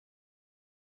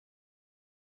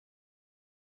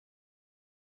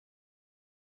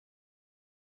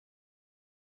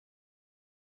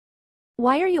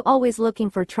Why are you always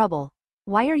looking for trouble?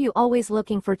 Why are you always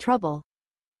looking for trouble?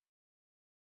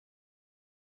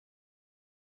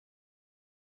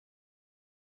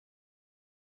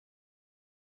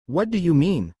 What do you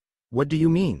mean? What do you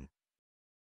mean?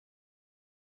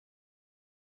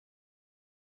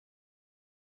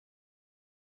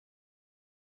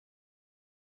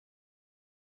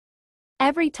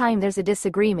 Every time there's a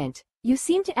disagreement, you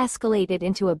seem to escalate it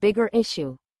into a bigger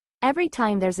issue. Every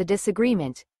time there's a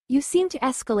disagreement, you seem to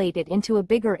escalate it into a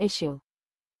bigger issue.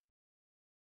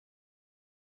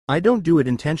 I don't do it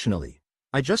intentionally.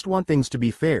 I just want things to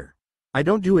be fair. I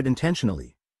don't do it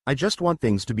intentionally. I just want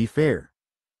things to be fair.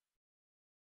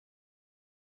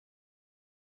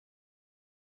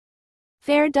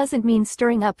 Fair doesn't mean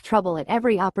stirring up trouble at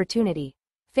every opportunity.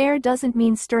 Fair doesn't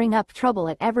mean stirring up trouble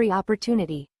at every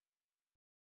opportunity.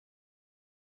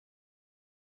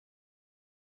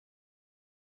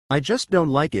 I just don't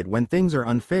like it when things are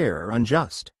unfair or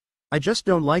unjust. I just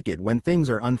don't like it when things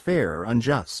are unfair or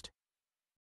unjust.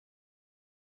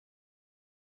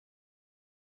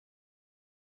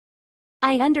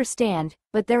 I understand,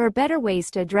 but there are better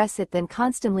ways to address it than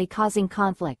constantly causing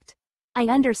conflict. I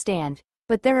understand,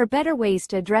 but there are better ways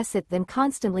to address it than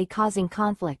constantly causing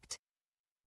conflict.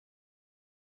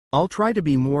 I'll try to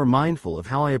be more mindful of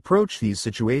how I approach these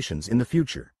situations in the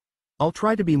future. I'll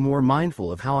try to be more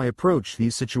mindful of how I approach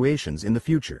these situations in the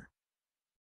future.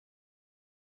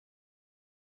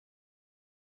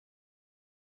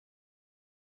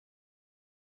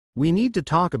 We need to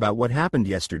talk about what happened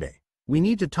yesterday. We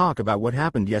need to talk about what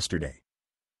happened yesterday.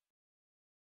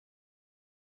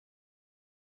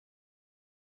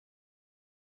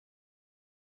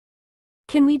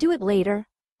 Can we do it later?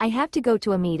 I have to go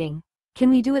to a meeting. Can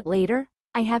we do it later?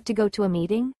 I have to go to a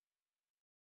meeting.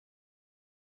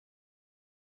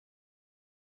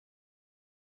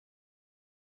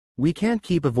 We can't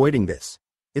keep avoiding this.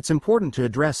 It's important to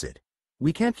address it.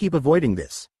 We can't keep avoiding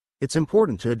this. It's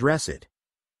important to address it.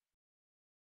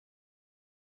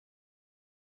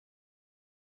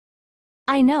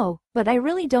 I know, but I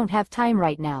really don't have time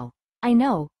right now. I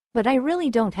know, but I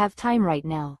really don't have time right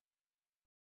now.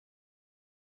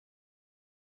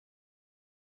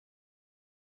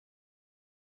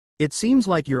 It seems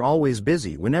like you're always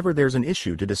busy whenever there's an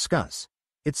issue to discuss.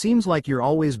 It seems like you're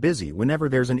always busy whenever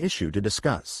there's an issue to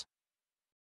discuss.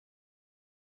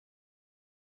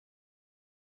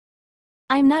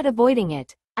 I'm not avoiding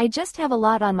it, I just have a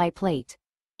lot on my plate.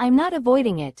 I'm not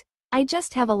avoiding it, I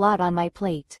just have a lot on my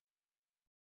plate.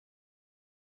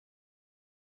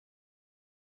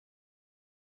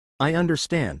 I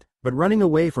understand, but running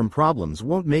away from problems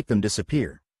won't make them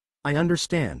disappear. I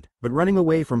understand, but running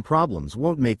away from problems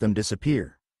won't make them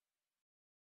disappear.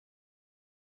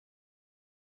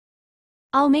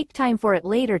 I'll make time for it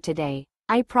later today,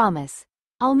 I promise.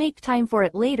 I'll make time for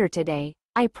it later today,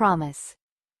 I promise.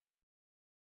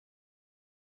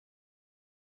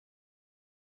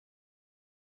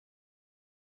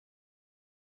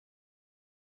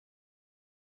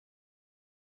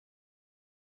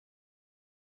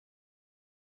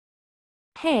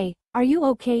 Hey, are you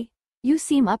okay? You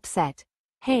seem upset.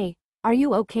 Hey, are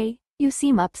you okay? You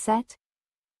seem upset.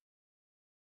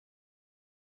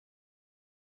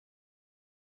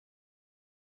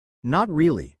 Not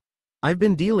really. I've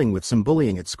been dealing with some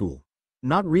bullying at school.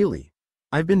 Not really.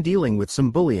 I've been dealing with some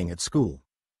bullying at school.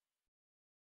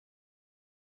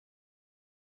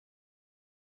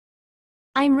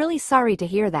 I'm really sorry to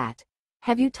hear that.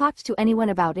 Have you talked to anyone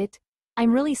about it?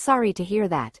 I'm really sorry to hear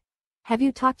that. Have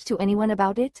you talked to anyone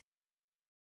about it?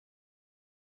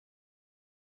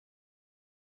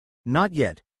 Not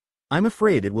yet. I'm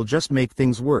afraid it will just make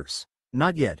things worse.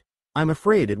 Not yet. I'm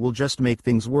afraid it will just make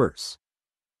things worse.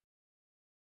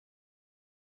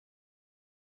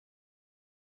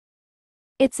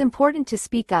 It's important to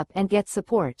speak up and get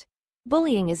support.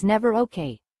 Bullying is never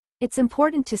okay. It's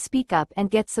important to speak up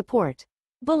and get support.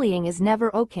 Bullying is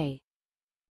never okay.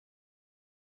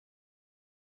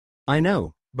 I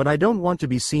know, but I don't want to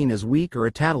be seen as weak or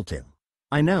a tattletale.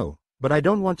 I know, but I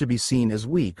don't want to be seen as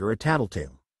weak or a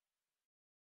tattletale.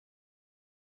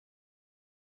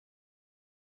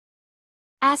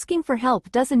 Asking for help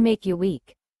doesn't make you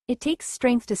weak. It takes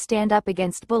strength to stand up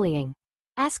against bullying.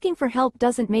 Asking for help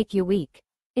doesn't make you weak.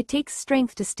 It takes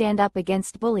strength to stand up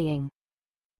against bullying.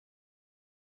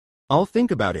 I'll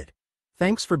think about it.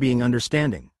 Thanks for being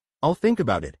understanding. I'll think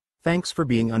about it. Thanks for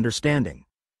being understanding.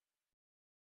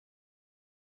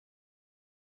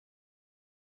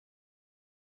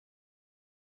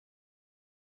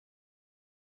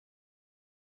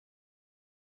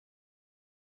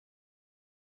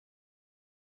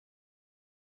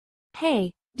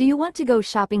 Hey, do you want to go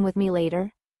shopping with me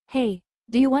later? Hey,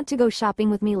 Do you want to go shopping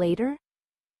with me later?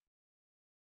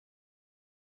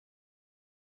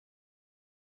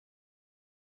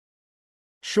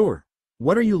 Sure.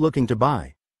 What are you looking to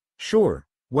buy? Sure.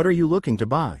 What are you looking to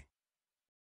buy?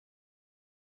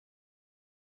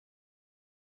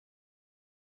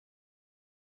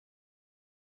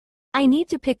 I need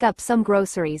to pick up some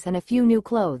groceries and a few new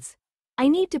clothes. I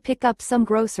need to pick up some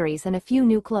groceries and a few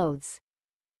new clothes.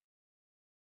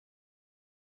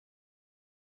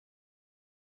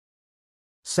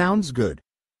 Sounds good.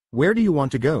 Where do you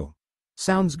want to go?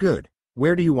 Sounds good.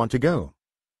 Where do you want to go?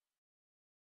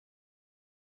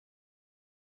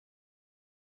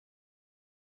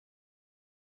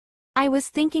 I was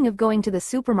thinking of going to the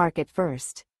supermarket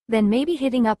first, then maybe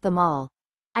hitting up the mall.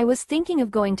 I was thinking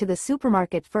of going to the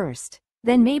supermarket first,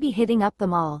 then maybe hitting up the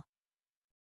mall.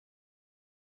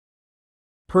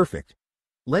 Perfect.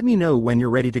 Let me know when you're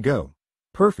ready to go.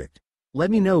 Perfect.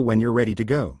 Let me know when you're ready to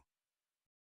go.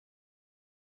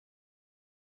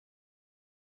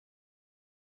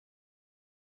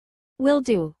 Will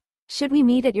do. Should we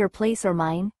meet at your place or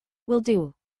mine? Will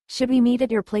do. Should we meet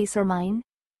at your place or mine?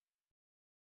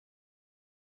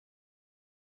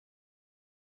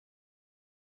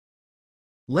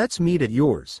 Let's meet at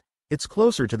yours. It's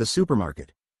closer to the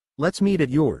supermarket. Let's meet at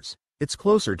yours. It's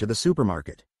closer to the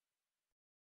supermarket.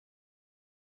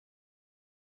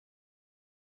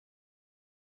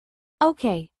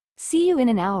 Okay. See you in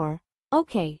an hour.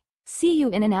 Okay. See you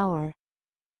in an hour.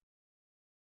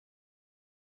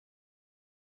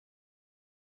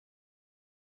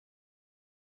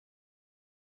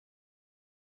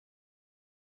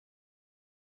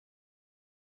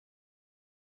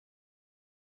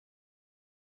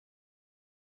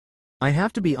 I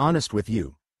have to be honest with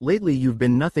you. Lately you've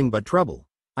been nothing but trouble.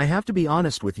 I have to be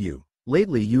honest with you.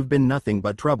 Lately you've been nothing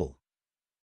but trouble.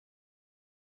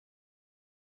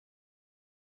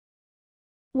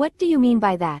 What do you mean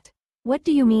by that? What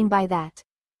do you mean by that?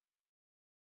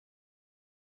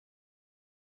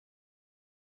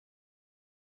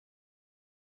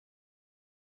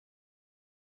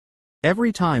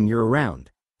 Every time you're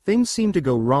around, things seem to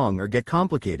go wrong or get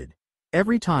complicated.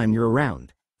 Every time you're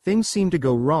around, things seem to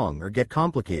go wrong or get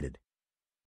complicated.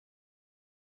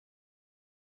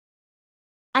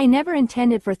 I never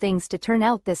intended for things to turn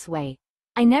out this way.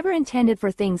 I never intended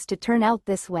for things to turn out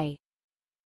this way.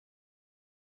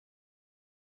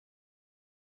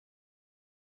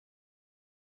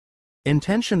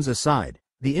 Intentions aside,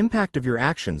 the impact of your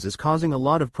actions is causing a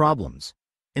lot of problems.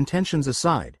 Intentions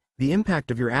aside, the impact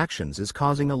of your actions is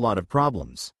causing a lot of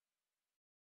problems.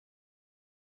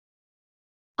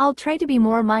 I'll try to be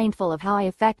more mindful of how I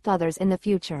affect others in the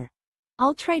future.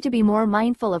 I'll try to be more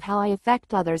mindful of how I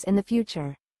affect others in the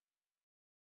future.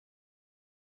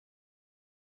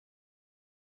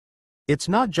 It's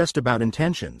not just about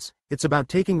intentions, it's about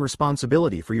taking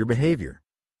responsibility for your behavior.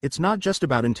 It's not just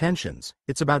about intentions,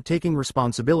 it's about taking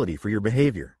responsibility for your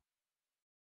behavior.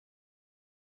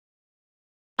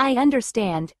 I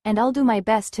understand, and I'll do my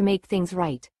best to make things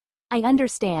right. I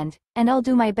understand, and I'll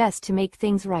do my best to make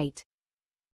things right.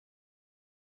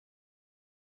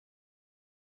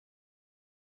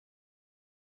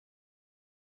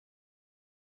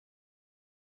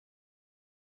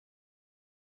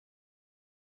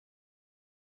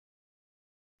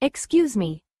 Excuse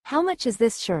me, how much is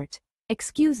this shirt?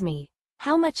 Excuse me,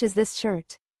 how much is this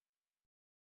shirt?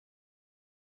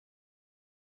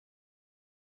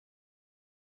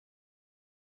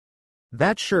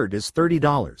 That shirt is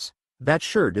 $30. That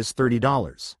shirt is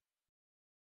 $30.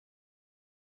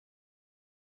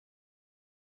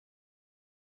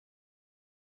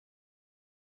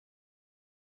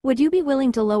 Would you be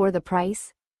willing to lower the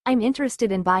price? I'm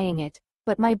interested in buying it,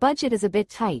 but my budget is a bit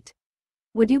tight.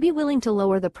 Would you be willing to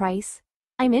lower the price?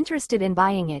 I'm interested in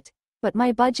buying it, but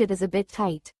my budget is a bit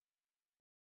tight.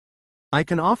 I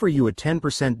can offer you a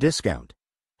 10% discount.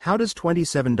 How does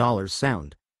 $27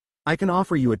 sound? I can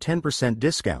offer you a 10%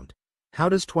 discount. How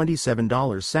does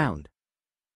 $27 sound?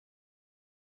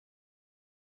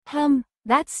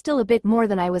 That's still a bit more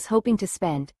than I was hoping to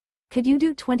spend. Could you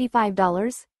do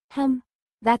 $25?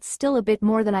 That's still a bit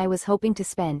more than I was hoping to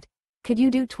spend. Could you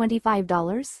do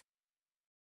 $25?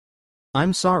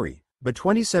 I'm sorry, but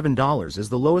 $27 is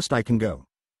the lowest I can go.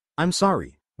 I'm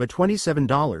sorry, but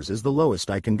 $27 is the lowest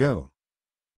I can go.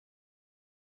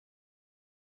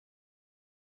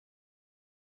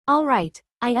 All right,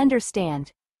 I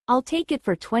understand. I'll take it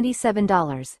for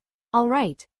 $27. All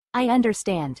right, I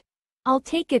understand. I'll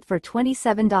take it for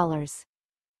 $27.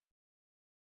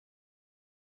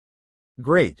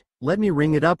 Great, let me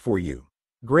ring it up for you.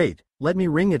 Great, let me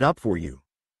ring it up for you.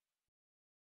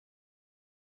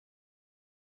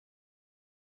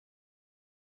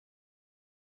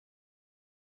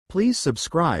 Please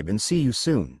subscribe and see you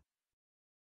soon.